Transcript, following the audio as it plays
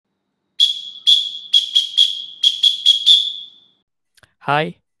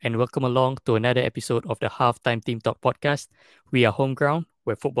Hi, and welcome along to another episode of the Halftime Team Talk podcast. We are home ground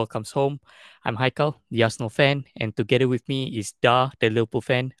where football comes home. I'm Haikal, the Arsenal fan, and together with me is Dhar, the Liverpool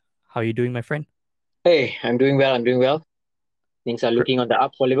fan. How are you doing, my friend? Hey, I'm doing well. I'm doing well. Things are Gr- looking on the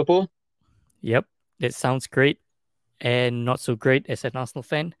up for Liverpool. Yep, that sounds great and not so great as an Arsenal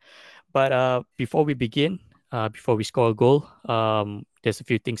fan. But before we begin, before we score a goal, there's a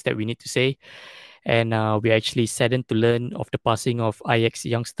few things that we need to say. And we're actually saddened to learn of the passing of Ajax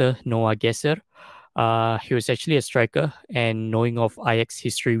youngster Noah Gesser. He was actually a striker, and knowing of Ajax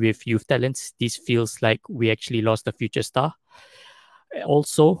history with youth talents, this feels like we actually lost a future star.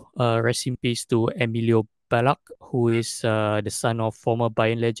 Also, rest in peace to Emilio Ballack, who is the son of former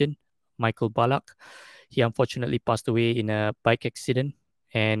Bayern legend Michael Ballack. He unfortunately passed away in a bike accident,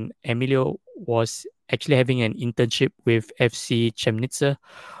 and Emilio was actually having an internship with FC Chemnitzer,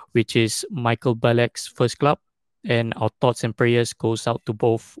 which is Michael Ballack's first club. And our thoughts and prayers goes out to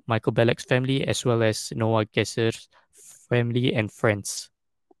both Michael Ballack's family as well as Noah Gesser's family and friends.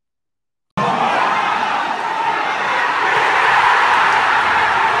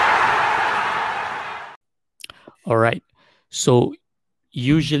 All right. So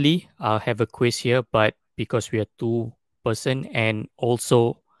usually I'll have a quiz here, but because we are two-person and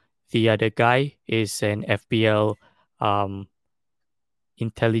also the other guy is an FPL um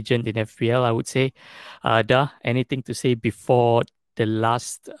intelligent in FPL, I would say. Anything to say before the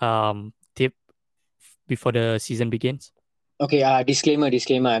last tip before the season begins? Okay, disclaimer.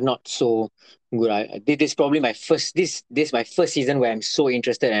 I'm not so good. This is probably my first. This is my first season where I'm so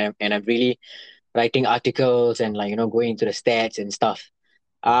interested and I'm really writing articles and going into the stats and stuff.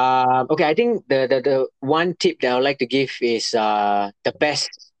 Okay, I think the one tip that I would like to give is the best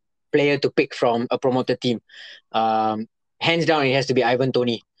player to pick from a promoted team. Um, Hands down, it has to be Ivan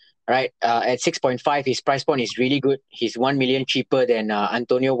Tony. Right, at 6.5, his price point is really good. He's 1 million cheaper than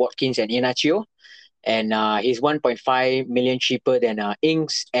Antonio Watkins and Inacio, and he's 1.5 million cheaper than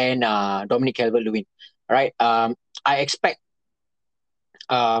Ings and Dominic Calvert-Lewin. Right, I expect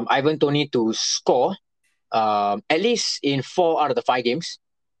Ivan Tony to score at least in 4 out of the 5 games.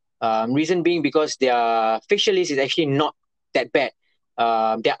 Reason being because their fixture list is actually not that bad.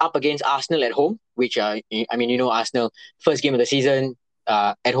 They're up against Arsenal at home, which I mean, Arsenal first game of the season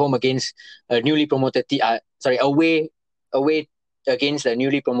at home against a newly promoted team. Sorry, away against a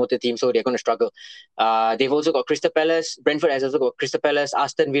newly promoted team, so they're going to struggle. They've also got Crystal Palace. Brentford has also got Crystal Palace,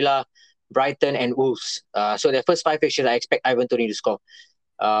 Aston Villa, Brighton, and Wolves. So their first 5 fixtures, I expect Ivan Tony to score.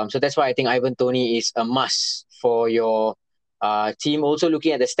 So that's why I think Ivan Tony is a must for your team. Also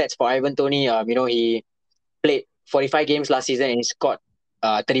looking at the stats for Ivan Tony, he played 45 games last season and he scored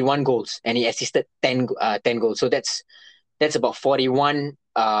 31 goals and he assisted 10 goals. So that's about 41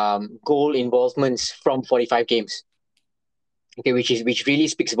 goal involvements from 45 games. Okay, which really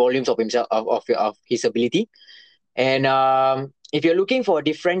speaks volumes of himself of his ability. And if you're looking for a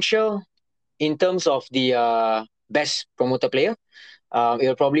differential in terms of the best promoter player,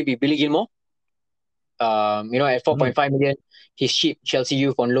 it'll probably be Billy Gilmore. At Mm. 4.5 million, he's cheap. Chelsea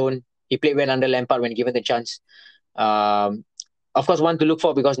youth on loan. He played well under Lampard when given the chance. Um, of course, one to look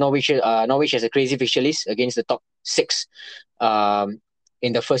for because Norwich has a crazy fixture list against the top six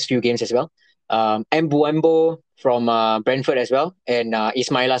in the first few games as well. Mbuembo from Brentford as well, and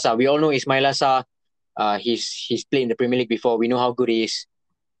Ismail Assar. We all know Ismail Assar. He's played in the Premier League before. We know how good he is.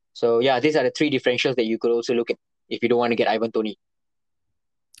 So yeah, these are the three differentials that you could also look at if you don't want to get Ivan Tony.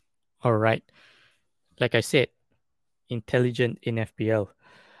 All right. Like I said, intelligent in FPL.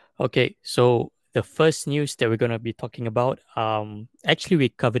 Okay, so the first news that we're gonna be talking about, actually we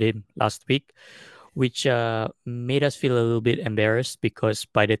covered it last week, which made us feel a little bit embarrassed because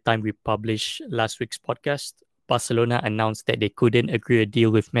by the time we published last week's podcast, Barcelona announced that they couldn't agree a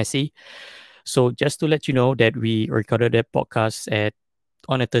deal with Messi. So just to let you know that we recorded that podcast at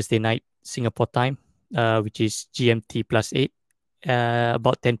on a Thursday night Singapore time, which is GMT +8,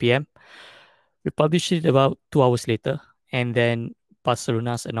 about 10 p.m. We published it about 2 hours later, and then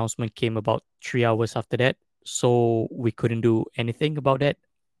Barcelona's announcement came about 3 hours after that. So we couldn't do anything about that.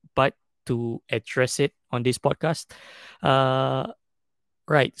 But to address it on this podcast, uh,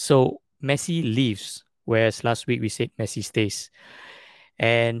 right. So Messi leaves, whereas last week we said Messi stays,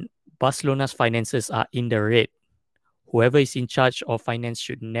 and Barcelona's finances are in the red. Whoever is in charge of finance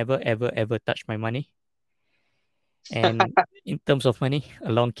should never, ever, ever touch my money. And in terms of money,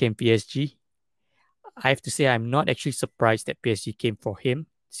 along came PSG. I have to say, I'm not actually surprised that PSG came for him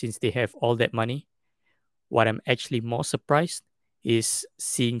since they have all that money. What I'm actually more surprised is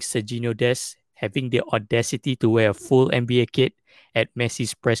seeing Serginho Dest having the audacity to wear a full NBA kit at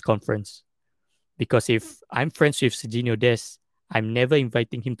Messi's press conference. Because if I'm friends with Serginho Dest, I'm never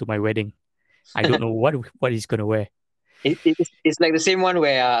inviting him to my wedding. I don't know what he's gonna wear. It's like the same one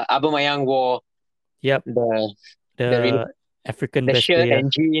where Aubameyang wore Yep, the the really the African the best shirt player.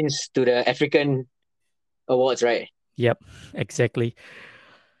 and jeans to the African awards, right? Yep, exactly.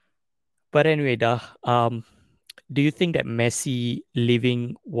 But anyway, do you think that Messi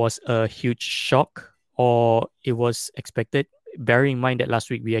leaving was a huge shock or it was expected? Bearing in mind that last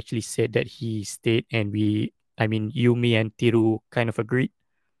week we actually said that he stayed and I mean, you, me, and Tiru kind of agreed.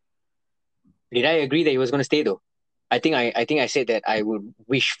 Did I agree that he was going to stay though? I think I said that I would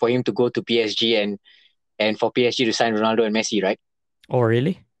wish for him to go to PSG and for PSG to sign Ronaldo and Messi, right? Oh,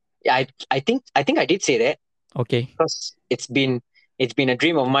 really? Yeah, I think I did say that Okay. because it's been a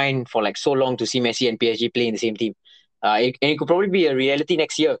dream of mine for like so long to see Messi and PSG play in the same team. And it could probably be a reality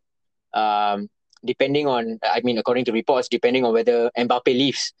next year. Um, depending on, I mean, according to reports, depending on whether Mbappe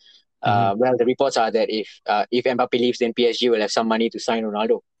leaves. Mm-hmm. Well, the reports are that if Mbappe leaves, then PSG will have some money to sign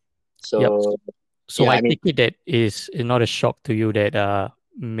Ronaldo. Yep. So So yeah, I I mean, take it that is not a shock to you that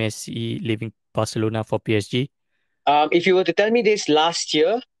Messi leaving Barcelona for PSG. if you were to tell me this last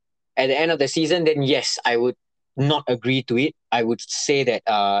year at the end of the season, then yes, I would not agree to it. I would say that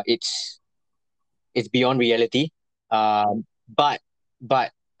it's beyond reality. But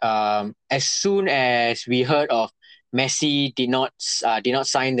as soon as we heard of Messi did not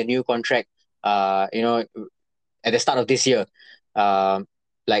sign the new contract, you know, at the start of this year, um,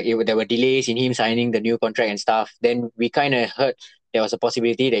 there were delays in him signing the new contract and stuff. Then we kind of heard there was a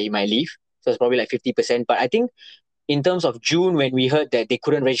possibility that he might leave. So it's probably like 50%. But I think in terms of June, when we heard that they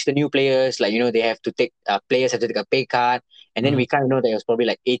couldn't register new players, like they have to take players have to take a pay cut, and then Mm-hmm. we kind of know that it was probably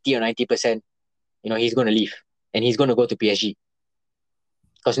like 80 or 90%. He's going to leave and he's going to go to PSG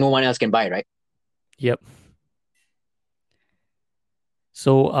because no one else can buy, right? Yep.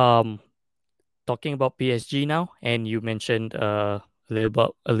 So talking about PSG now, and you mentioned a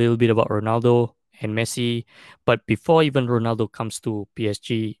little bit about Ronaldo and Messi, but before even Ronaldo comes to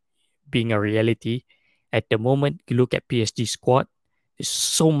PSG being a reality, at the moment you look at PSG squad, there's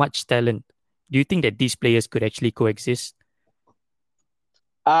so much talent. Do you think that these players could actually coexist?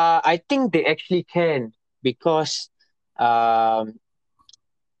 I think they actually can because um,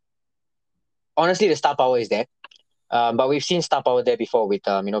 honestly, the star power is there. But we've seen star power there before with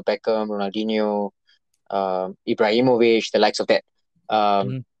Beckham, Ronaldinho, Ibrahimovic, the likes of that. Um,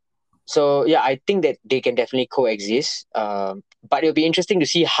 Mhm. so yeah, I think that they can definitely coexist. But it'll be interesting to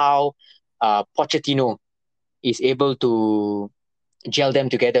see how Pochettino is able to gel them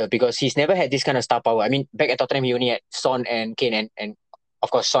together because he's never had this kind of star power. I mean, back at Tottenham, he only had Son and Kane, and of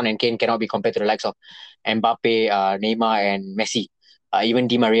course, Son and Kane cannot be compared to the likes of Mbappe, Neymar, and Messi, even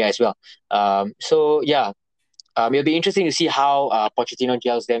Di Maria as well. So yeah, it'll be interesting to see how Pochettino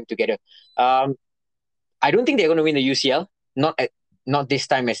gels them together. Um, I don't think they're going to win the UCL. Not this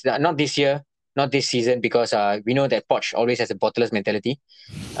time, not this year, not this season, because we know that Poch always has a bottlers mentality.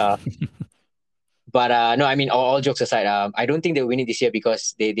 Uh, but no, I mean, all jokes aside, I don't think they'll win it this year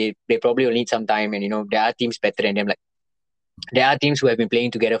because they probably will need some time, and there are teams better than them. Like there are teams who have been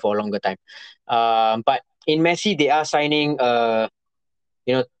playing together for a longer time. But in Messi, they are signing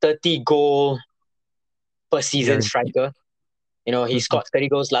 30 goal per season Guaranteed. striker. He Mhm. scored 30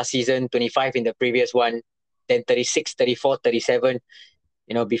 goals last season, 25 in the previous one, then 36, 34, 37.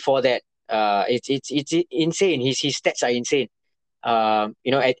 Before that, it's insane. His stats are insane.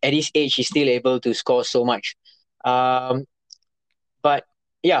 At his age, he's still able to score so much. Um, but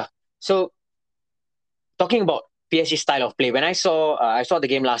yeah, so talking about PSG style of play, when I saw the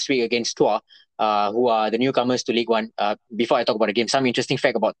game last week against Tua, who are the newcomers to League One. Before I talk about the game, some interesting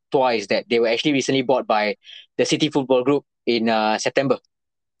fact about Tua is that they were actually recently bought by the City Football Group in September,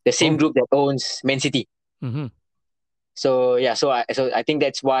 the same Oh. group that owns Man City. Mm-hmm. So yeah, so I think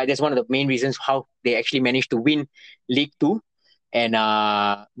that's one of the main reasons how they actually managed to win League Two and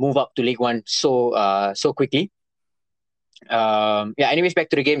move up to League One so quickly. Yeah. Anyways, back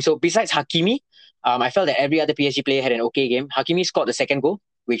to the game. So besides Hakimi, I felt that every other PSG player had an okay game. Hakimi scored the second goal,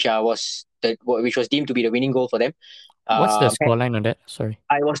 which was deemed to be the winning goal for them. What's the Um, scoreline on that? Sorry.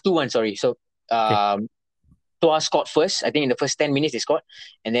 I was 2-1. Sorry. So Okay. Toa scored first. I think in the first 10 minutes they scored,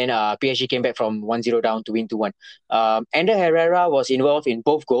 and then PSG came back from 1-0 down to win 2-1. Ander Herrera was involved in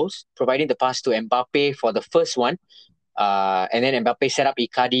both goals, providing the pass to Mbappe for the first one, and then Mbappe set up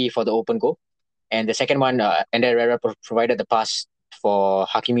Icardi for the open goal. And the second one, Ander Herrera provided the pass for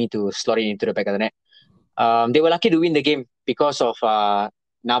Hakimi to slot it into the back of the net. They were lucky to win the game because of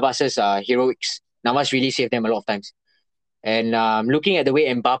Navas's heroics. Navas really saved them a lot of times. And looking at the way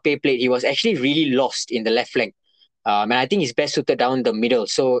Mbappe played, he was actually really lost in the left flank. And I think he's best suited down the middle.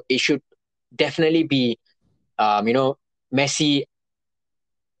 So it should definitely be, um, you know, Messi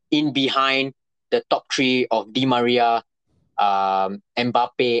in behind the top three of Di Maria,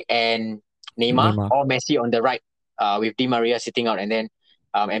 Mbappe, and Neymar, Neymar. or Messi on the right, with Di Maria sitting out, and then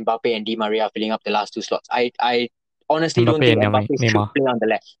Mbappe and Di Maria filling up the last two slots. I honestly don't Mbappe think and Mbappe should Neymar. play on the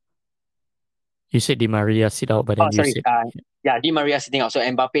left. You said Di Maria sit out, but Oh, then you sorry. said, Yeah, Di Maria sitting out. So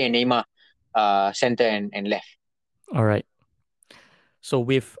Mbappe and Neymar, center and left. all right. So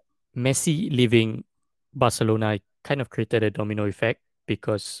with Messi leaving Barcelona, it kind of created a domino effect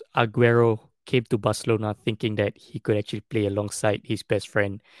because Aguero came to Barcelona thinking that he could actually play alongside his best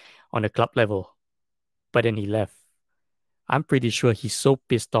friend on a club level, but then he left. I'm pretty sure he's so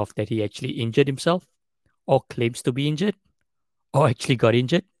pissed off that he actually injured himself or claims to be injured or actually got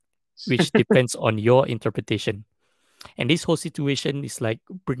injured, which depends on your interpretation. And this whole situation is like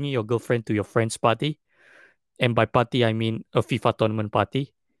bringing your girlfriend to your friend's party. And by party, I mean a FIFA tournament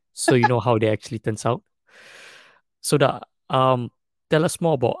party. So you know how they actually turns out. So tell us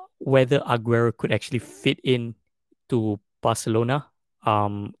more about whether Aguero could actually fit in to Barcelona.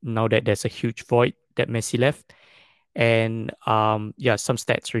 Now that there's a huge void that Messi left, and yeah, some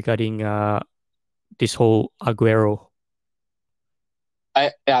stats regarding this whole Aguero.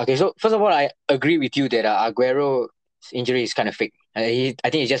 Yeah, okay. So first of all, I agree with you that Aguero's injury is kind of fake. I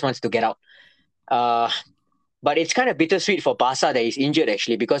think he just wants to get out. Uh, but it's kind of bittersweet for Barca that he's injured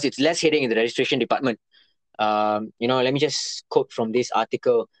actually, because it's less headache in the registration department. Let me just quote from this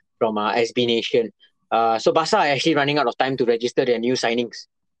article from SB Nation. So Barca are actually running out of time to register their new signings.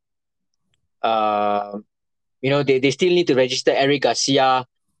 Uh, they still need to register Eric Garcia,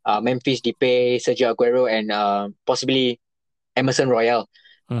 Memphis Depay, Sergio Aguero, and possibly Emerson Royale.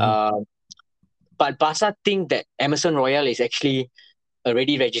 Mm-hmm, Uh, but Barca think that Emerson Royale is actually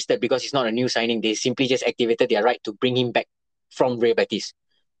already registered because it's not a new signing. They simply just activated their right to bring him back from Real Betis.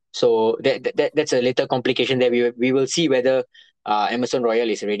 So that's a little complication there. We will see whether Emerson Royal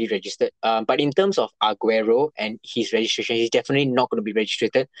is already registered. But in terms of Aguero and his registration, he's definitely not going to be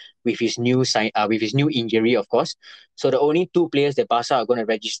registered with his with his new injury, of course. So the only two players that Barca are going to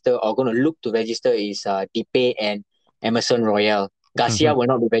register or going to look to register is Depay and Emerson Royal. mm-hmm. Garcia will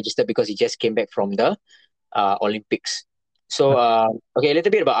not be registered because he just came back from the Olympics. So okay, a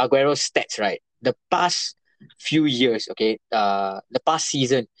little bit about Aguero's stats, right? The past few years, okay, the past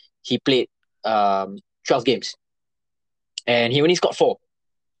season he played 12 games and he only scored four.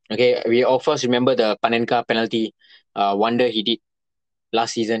 Okay, we all first remember the Panenka penalty wonder he did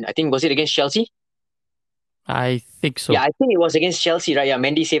last season. I think was it against Chelsea? I think Yeah, so. I think it was against Chelsea, right? Yeah,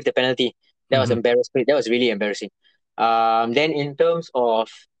 Mendy saved the penalty. That was Mm-hmm, embarrassing. That was really embarrassing. Then in terms of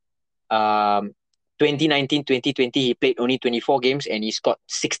um 2019-2020, he played only 24 games and he scored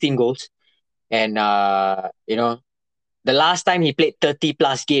 16 goals. And the last time he played 30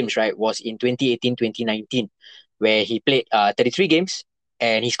 plus games, right, was in 2018-2019, where he played 33 games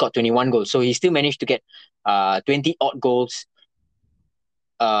and he scored 21 goals. So he still managed to get 20 odd goals.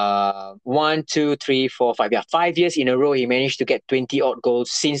 One, two, three, four, five. Yeah, 5 years in a row, he managed to get 20 odd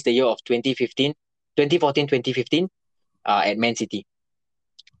goals since the year of 2015, 2014, 2015, at Man City.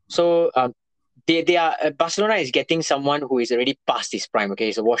 So they are Barcelona is getting someone who is already past his prime. Okay,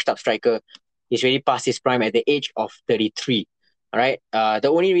 he's a washed up striker. He's already past his prime at the age of 33. All right. The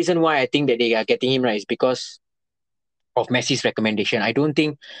only reason why I think that they are getting him right is because of Messi's recommendation. I don't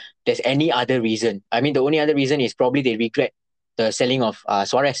think there's any other reason. I mean, the only other reason is probably they regret the selling of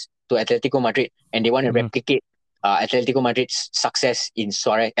Suarez to Atletico Madrid, and they want to mm-hmm, replicate Atletico Madrid's success in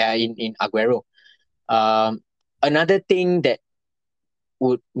Suarez, in Aguero. Um, Another thing that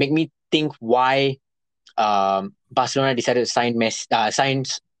would make me think why Barcelona decided to sign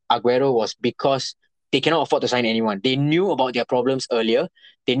Aguero was because they cannot afford to sign anyone. They knew about their problems earlier.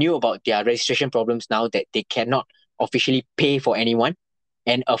 They knew about their registration problems now that they cannot officially pay for anyone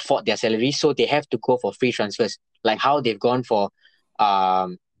and afford their salary. So they have to go for free transfers, like how they've gone for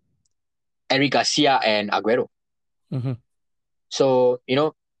um, Eric Garcia and Aguero. mm-hmm. So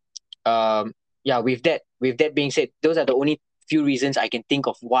yeah, with that being said, those are the only few reasons I can think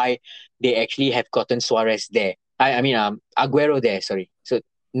of why they actually have gotten Suarez there. I mean Aguero there, sorry. So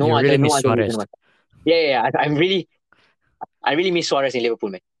You really no miss other Suarez. reason why. Yeah. I really miss Suarez in Liverpool,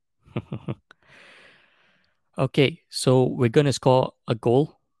 man. Okay, so we're gonna score a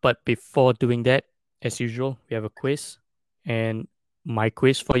goal, but before doing that, as usual, we have a quiz. And my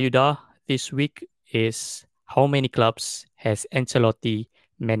quiz for you, Da, this week is how many clubs has Ancelotti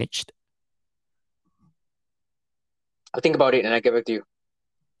managed? I'll think about it and I'll get back to you.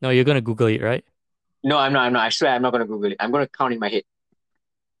 No, you're gonna Google it, right? No, I'm not. I'm not. I swear I'm not gonna Google it. I'm gonna count in my head.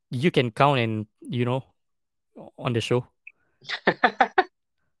 You can count and on the show.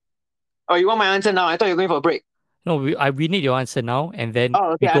 Oh, you want my answer now? I thought you were going for a break. No, we need your answer now, and then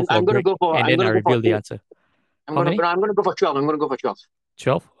Oh, we okay. go for a I'm gonna break, go for and I'm then I gonna go for reveal the eight. answer. How many? I'm gonna go for 12. I'm gonna go for 12.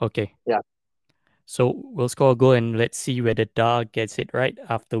 12? Okay. Yeah. So we'll score a goal, and let's see whether Dhar gets it right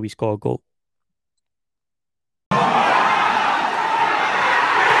after we score a goal.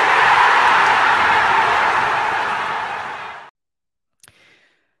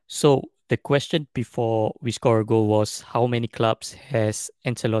 So the question before we score a goal was, how many clubs has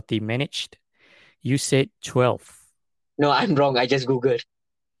Ancelotti managed? You said 12. No, I'm wrong. I just googled.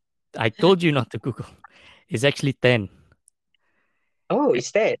 I told you not to Google. It's actually 10. Oh, Eh,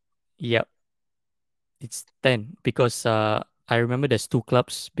 it's that. Yep, it's 10 because I remember there's two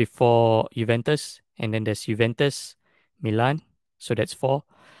clubs before Juventus, and then there's Juventus, Milan, so that's 4.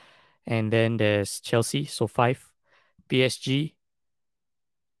 And then there's Chelsea, so 5. PSG,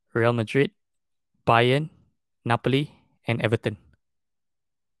 Real Madrid, Bayern, Napoli, and Everton,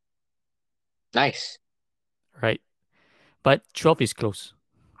 Nice. right? But 12 is close.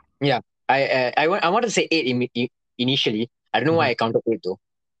 Yeah. I wanted to say eight initially. I don't know why Mhm. I counted eight though.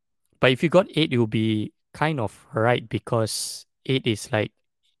 But if you got 8, it will be kind of right because 8 is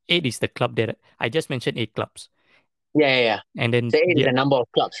the club that I just mentioned 8 clubs. Yeah, yeah, yeah. And then So eight is the the number of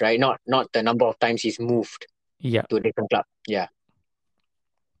clubs, right? Not the number of times he's moved yeah. to a different club. Yeah.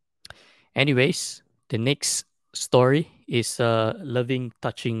 Anyways, the next story is a loving,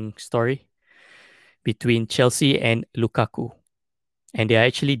 touching story between Chelsea and Lukaku. And they are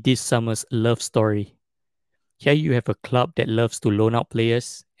actually this summer's love story. Here you have a club that loves to loan out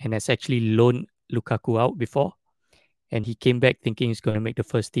players and has actually loaned Lukaku out before. And he came back thinking he's going to make the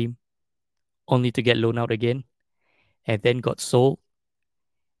first team, only to get loaned out again, and then got sold.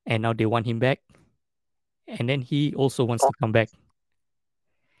 And now they want him back. And then he also wants to come back.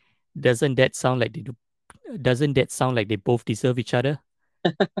 Doesn't that sound like they do? Doesn't that sound like they both deserve each other?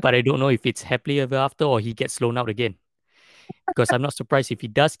 But I don't know if it's happily ever after or he gets loaned out again. Because I'm not surprised if he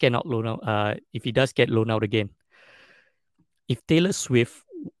does cannot loan out. If he does get loaned out again, if Taylor Swift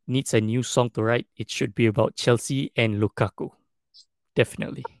needs a new song to write, it should be about Chelsea and Lukaku.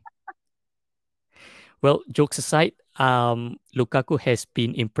 Definitely. Well, jokes aside, Lukaku has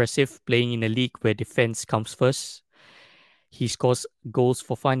been impressive playing in a league where defense comes first. He scores goals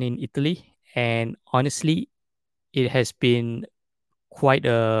for fun in Italy, and honestly, it has been quite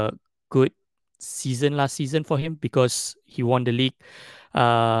a good season last season for him because he won the league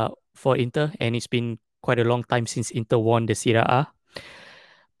for Inter, and it's been quite a long time since Inter won the Serie A.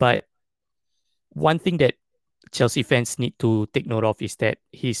 But one thing that Chelsea fans need to take note of is that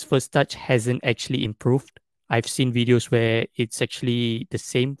his first touch hasn't actually improved. I've seen videos where it's actually the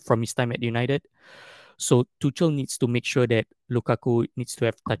same from his time at United. So Tuchel needs to make sure that Lukaku needs to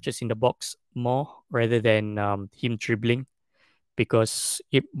have touches in the box more rather than him dribbling because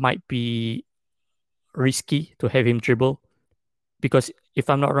it might be risky to have him dribble. Because if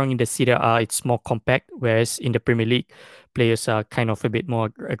I'm not wrong, in the Serie A, it's more compact, whereas in the Premier League, players are kind of a bit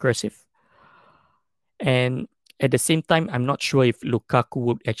more aggressive. And at the same time, I'm not sure if Lukaku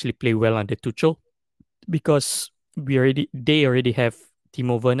would actually play well under Tuchel because they already have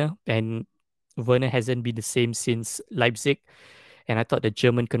Timo Werner, and Werner hasn't been the same since Leipzig. And I thought the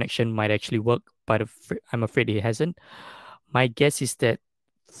German connection might actually work, but I'm afraid it hasn't. My guess is that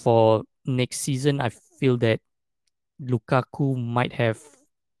for next season, I feel that Lukaku might have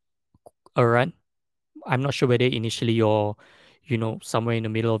a run. I'm not sure whether initially or somewhere in the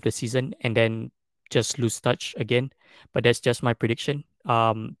middle of the season and then just lose touch again. But that's just my prediction.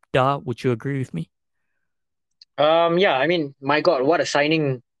 Da, would you agree with me? Yeah, I mean, my God, what a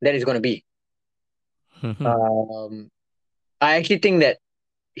signing that is gonna be. Mhm. Um I actually think that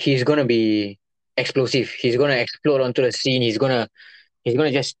he's gonna be explosive. He's gonna explode onto the scene. He's gonna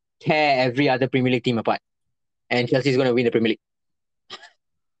just tear every other Premier League team apart. And Chelsea's gonna win the Premier League.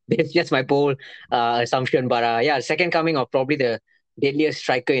 That's just my bold assumption. But yeah, second coming of probably the deadliest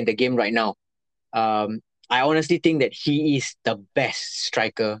striker in the game right now. Um, I honestly think that he is the best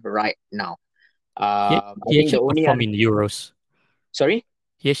striker right now. He I he think the actually only performed other, in Euros. sorry.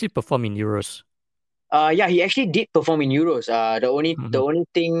 He actually performed in Euros. Yeah, he actually did perform in Euros. The Hmm. only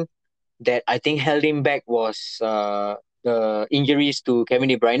thing that I think held him back was the injuries to Kevin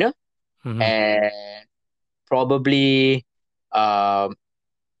De Bruyne Hmm. and probably um,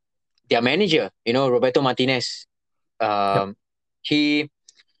 their manager, Roberto Martinez. Yep. Um, he,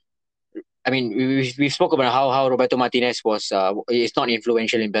 I mean, we spoke about how Roberto Martinez was is not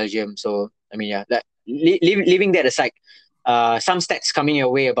influential in Belgium. So I mean, yeah, leaving that aside, some stats coming your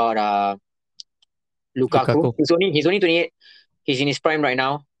way about Lukaku. Lukaku. He's only 28. He's in his prime right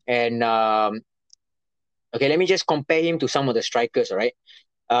now, and okay, let me just compare him to some of the strikers. All right,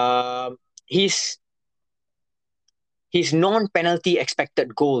 um, he's his non-penalty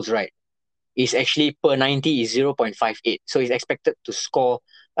expected goals, right, is actually per 90 is 0.58. So he's expected to score,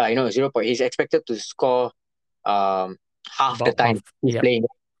 he's expected to score half the About half. time he's Yep. playing.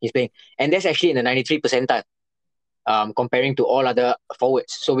 He's playing. And that's actually in the 93 percentile, comparing to all other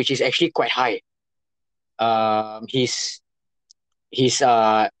forwards. So which is actually quite high. His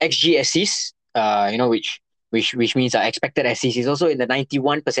XG assists, which means expected assists, is also in the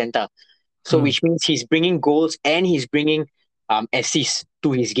 91 percentile. So Mm. which means he's bringing goals and he's bringing assists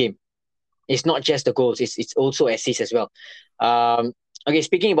to his game. It's not just the goals; it's also assists as well. Okay,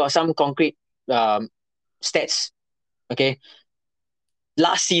 speaking about some concrete um, stats. Okay,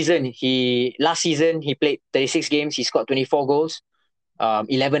 last season he played 36 games. He scored 24 goals,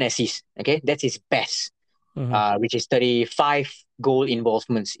 11 assists. Okay, that's his best, Mm-hmm. which is 35 goal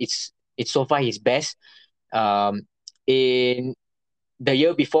involvements. It's so far his best. In the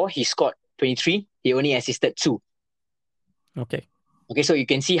year before, he scored 23. He only assisted two. Okay. Okay, so you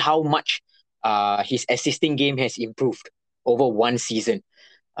can see how much his assisting game has improved over one season.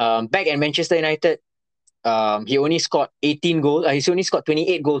 Back at Manchester United, he only scored 18 goals. He's only scored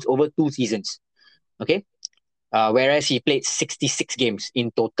 28 goals over two seasons. Okay, whereas he played 66 games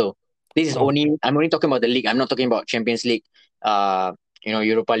in total. Wow. I'm only talking about the league. I'm not talking about Champions League, uh,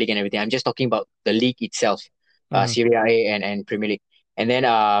 Europa League and everything. I'm just talking about the league itself, Mm-hmm. Serie A and Premier League. And then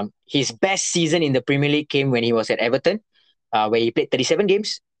his best season in the Premier League came when he was at Everton, where he played 37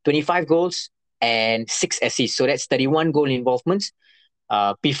 games, 25 goals, and six assists. So that's 31 goal involvements.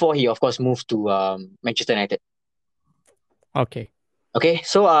 Before he, of course, moved to Manchester United. Okay. Okay,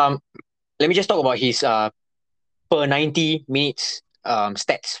 so let me just talk about his per 90 minutes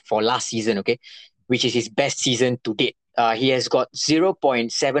stats for last season, okay, which is his best season to date. He has got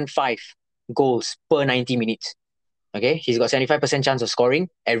 0.75 goals per 90 minutes. Okay, he's got 75% chance of scoring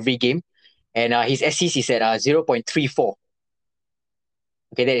every game, and his assist is at 0.34.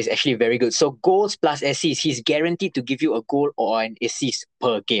 Okay, that is actually very good. So goals plus assists, he's guaranteed to give you a goal or an assist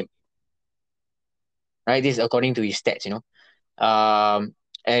per game. Right, this is according to his stats.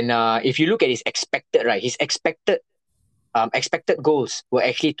 And if you look at his expected, right, his expected goals were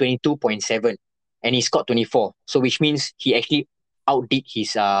actually 22.7 and he scored 24. So which means he actually outdid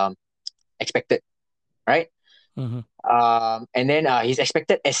his expected, right? Mm-hmm. And then his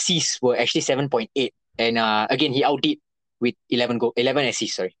expected assists were actually 7.8. And again, he outdid with 11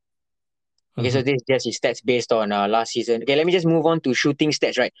 assists, sorry. Okay, Mm-hmm. so this is just his stats based on last season. Okay, let me just move on to shooting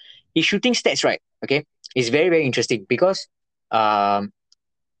stats, right? His shooting stats, right? Okay, is very, very interesting because um,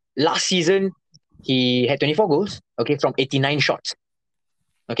 last season he had 24 goals, okay, from 89 shots.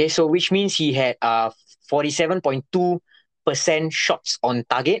 Okay, so which means he had 47.2% shots on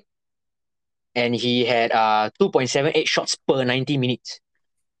target and he had 2.78 shots per 90 minutes.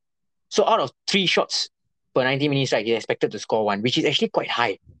 So out of three shots per 90 minutes, right, he's expected to score one, which is actually quite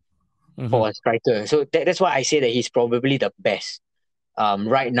high Mm-hmm. for a striker. So that's why I say that he's probably the best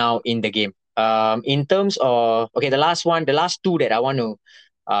right now in the game. In terms of, okay, the last two that I want to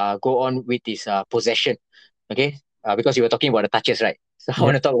go on with is possession. Okay, because you were talking about the touches, right? So I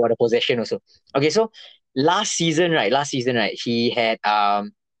want Yep. to talk about the possession also. Okay, so last season, right, he had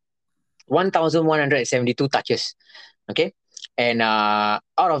 1,172 touches. Okay, and out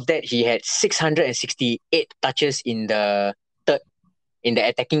of that, he had 668 touches in the third, in the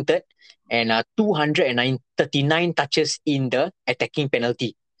attacking third, and 239 touches in the attacking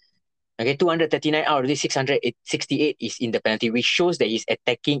penalty. Okay, 239 out of this 668 is in the penalty, which shows that his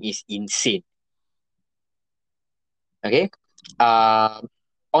attacking is insane. Okay. Um,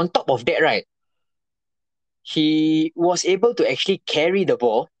 on top of that, right, he was able to actually carry the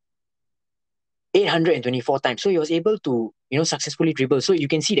ball 824 times. So he was able to, successfully dribble. So you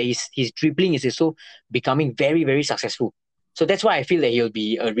can see that his dribbling is also becoming very, very successful. So that's why I feel that he'll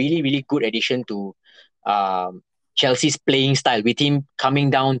be a really, really good addition to um, Chelsea's playing style, with him coming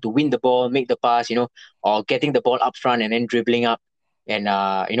down to win the ball, make the pass, or getting the ball up front and then dribbling up and,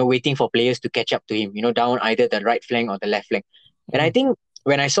 waiting for players to catch up to him, down either the right flank or the left flank. And I Mm-hmm. think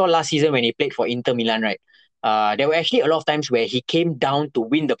when I saw last season when he played for Inter Milan, right, there were actually a lot of times where he came down to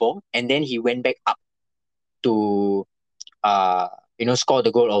win the ball and then he went back up to uh, score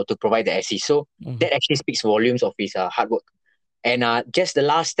the goal or to provide the assist. So Mm-hmm. that actually speaks volumes of his hard work. And just the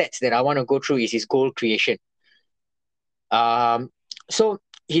last stats that I want to go through is his goal creation. Um, so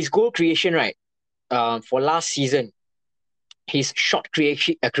his goal creation, right? For last season, his shot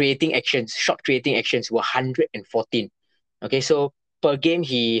creating actions were 114. Okay, so per game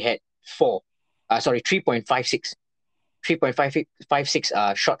he had 3.56,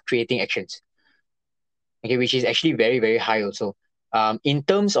 3.56 shot creating actions. Okay, which is actually very, very high also. In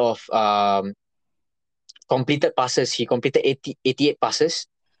terms of completed passes, he completed 88 passes,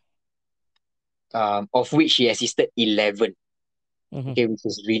 of which he assisted 11. Mm-hmm. Okay, which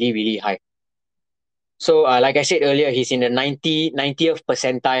is really, really high. So, like I said earlier, he's in the 90th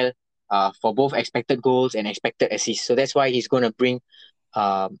percentile for both expected goals and expected assists. So that's why he's going to bring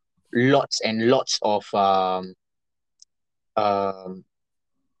um, lots and lots of um,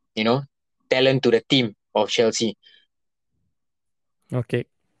 you know talent to the team of Chelsea. Okay.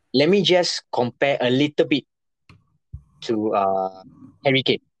 Let me just compare a little bit to Harry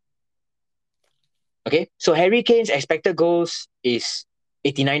Kane. Okay, so Harry Kane's expected goals is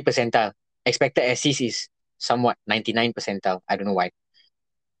 89 percentile. Expected assists is somewhat 99 percentile. I don't know why,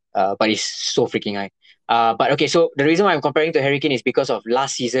 but it's so freaking high. But okay, so the reason why I'm comparing to Harry Kane is because of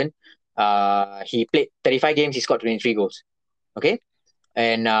last season. He played 35 games, he scored 23 goals. Okay,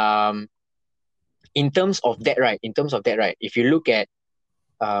 and in terms of that, right, if you look at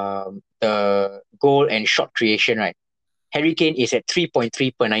the goal and shot creation, right, Harry Kane is at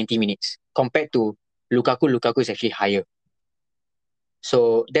 3.3 per 90 minutes compared to Lukaku. Lukaku is actually higher.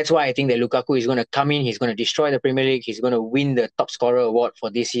 So that's why I think that Lukaku is going to come in. He's going to destroy the Premier League. He's going to win the top scorer award for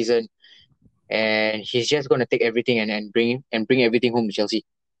this season, and he's just going to take everything and bring everything home to Chelsea.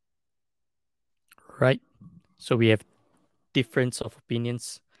 Right. So we have difference of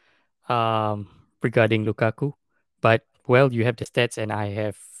opinions regarding Lukaku, but well, you have the stats and I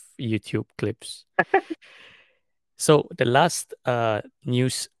have YouTube clips. So the last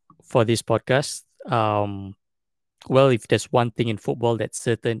news for this podcast, well, if there's one thing in football that's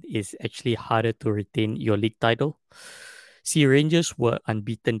certain, is actually harder to retain your league title. See, Rangers were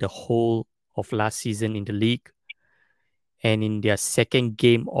unbeaten the whole of last season in the league, and in their second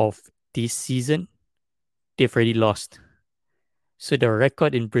game of this season, they've already lost. So the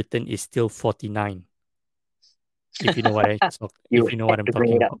record in Britain is still 49. If you know what You if you know had what I'm to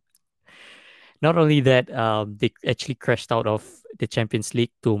bring talking it up. about. Not only that, they actually crashed out of the Champions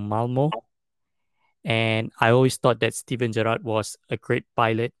League to Malmo. And I always thought that Steven Gerrard was a great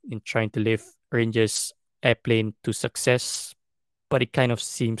pilot in trying to lift Rangers airplane to success, but it kind of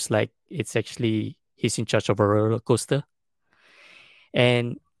seems like it's actually he's in charge of a roller coaster.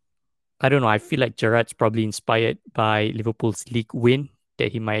 And I don't know, I feel like Gerrard's probably inspired by Liverpool's league win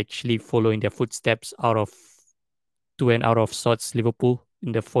that he might actually follow in their footsteps out of to and out of sorts Liverpool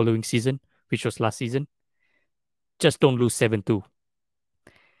in the following season, which was last season. Just don't lose 7-2.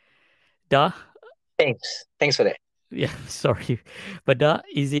 Da, Thanks for that. yeah, sorry. But da,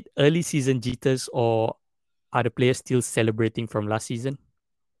 is it early season jitters or are the players still celebrating from last season?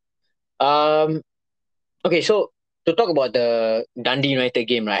 Um, okay, so to talk about the Dundee United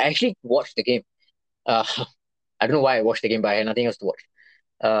game, right? I actually watched the game. Uh, I don't know why I watched the game, but I had nothing else to watch.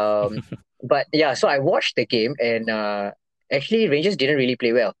 But yeah, so I watched the game, and actually Rangers didn't really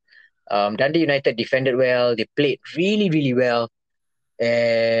play well. Dundee United defended well. They played really, really well,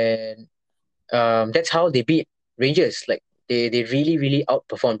 and that's how they beat Rangers. Like they really, really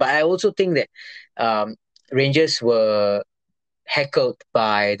outperformed. But I also think that um, Rangers were heckled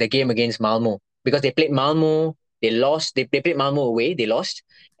by the game against Malmo because they played Malmo. They lost. They played Malmo away. They lost,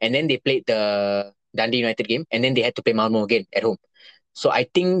 and then they played the Dundee United game, and then they had to play Malmo again at home. So I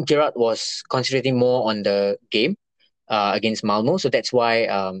think Gerrard was concentrating more on the game against Malmo. So that's why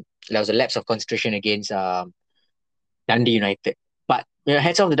there was a lapse of concentration against Dundee United. But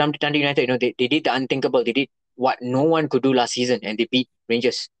heads off the Dundee United, they did the unthinkable. They did what no one could do last season, and they beat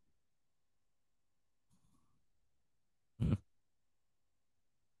Rangers.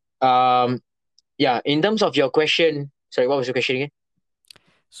 Um, yeah. In terms of your question, sorry, what was your question again?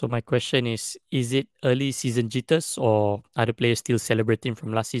 So my question is it early season jitters or are the players still celebrating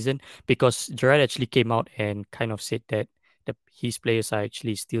from last season? Because Gerard actually came out and kind of said that his players are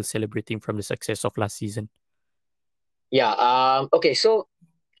actually still celebrating from the success of last season. Yeah. Okay. So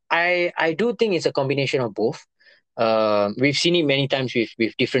I do think it's a combination of both. We've seen it many times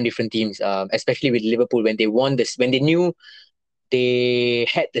with different teams, especially with Liverpool when they won this, when they knew they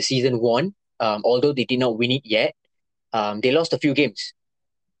had the season won. Although they did not win it yet, they lost a few games.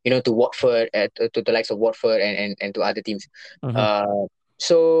 To Watford, to the likes of Watford and to other teams. Mm-hmm. Uh,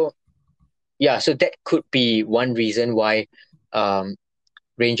 so yeah, so that could be one reason why um,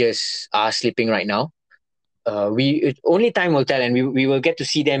 Rangers are sleeping right now. Only time will tell, and we will get to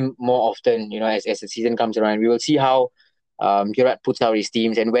see them more often. As the season comes around, we will see how Gerrard puts out his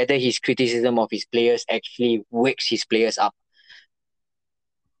teams and whether his criticism of his players actually wakes his players up.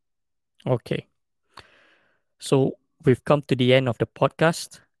 Okay. So we've come to the end of the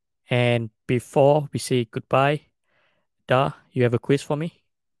podcast. And before we say goodbye, Da, you have a quiz for me?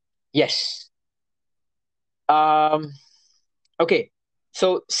 Yes. Um. Okay.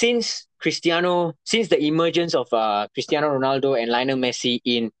 So since the emergence of Cristiano Ronaldo and Lionel Messi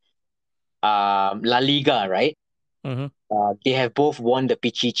in La Liga, right? Mm-hmm. They have both won the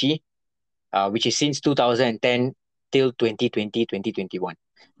Pichichi, which is since 2010 till 2020, 2021.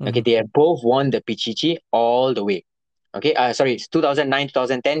 Okay, Mm-hmm. they have both won the Pichichi all the way. Okay, sorry, it's 2009,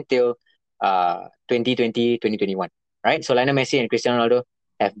 2010 till 2020, 2021. Right? So Lionel Messi and Cristiano Ronaldo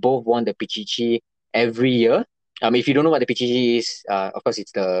have both won the Pichichi every year. If you don't know what the Pichichi is, of course,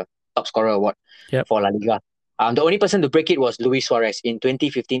 it's the top scorer award Yep. for La Liga. The only person to break it was Luis Suarez in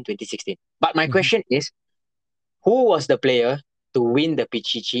 2015, 2016. But my Mm-hmm. question is, who was the player to win the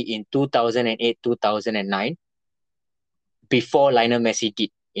Pichichi in 2008, 2009 before Lionel Messi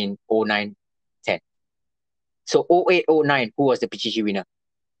did in 09, 10? So 08, 09, who was the Pichichi winner?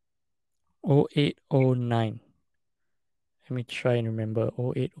 0809. Let me try and remember.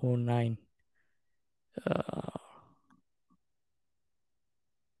 0809. Uh,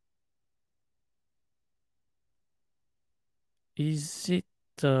 is it.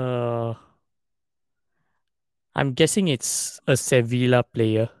 Uh, I'm guessing it's a Sevilla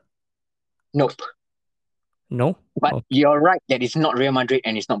player. Nope. No? But Okay. you're right that it's not Real Madrid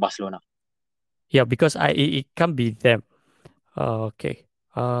and it's not Barcelona. Yeah, because it can't be them. Okay.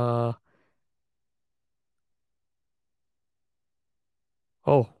 Uh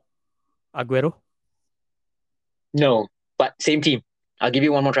oh, Aguero, No, but same team. I'll give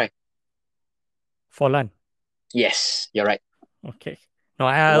you one more try. Forlan. Yes, you're right. Okay. No,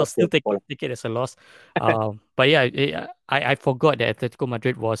 It I'll was still the take Poland. take it as a loss. But yeah, I forgot that Atletico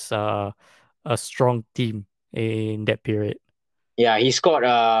Madrid was a strong team in that period. Yeah, he scored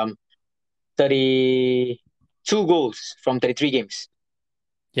 32 goals from 33 games.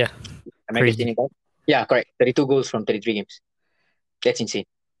 Yeah, Am I getting crazy. it right? Yeah, correct. 32 goals from 33 games. That's insane.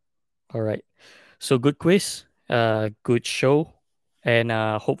 All right. So good quiz, good show, and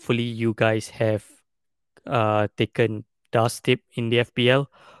hopefully you guys have taken Dar's tip in the FPL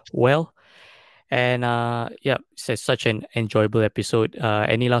well. And yeah, it's such an enjoyable episode.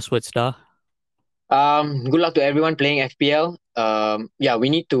 Any last words, Dar? Good luck to everyone playing FPL. Yeah, we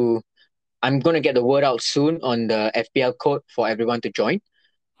need to. I'm gonna get the word out soon on the FPL code for everyone to join.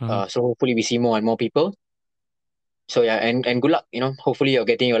 Mhm. So hopefully we see more and more people. So yeah, and good luck. Hopefully you're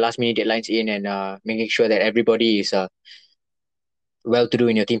getting your last minute deadlines in and making sure that everybody is well to do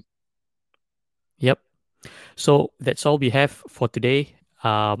in your team. Yep. So that's all we have for today.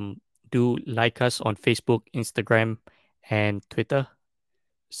 Do like us on Facebook, Instagram, and Twitter.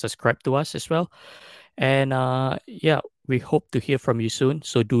 Subscribe to us as well. And yeah, we hope to hear from you soon.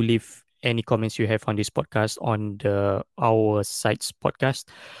 So do leave any comments you have on this podcast on the our site's podcast.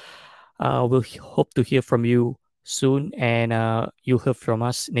 We'll hope to hear from you soon, and you'll hear from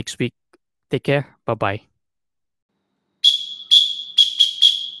us next week. Take care. Bye bye.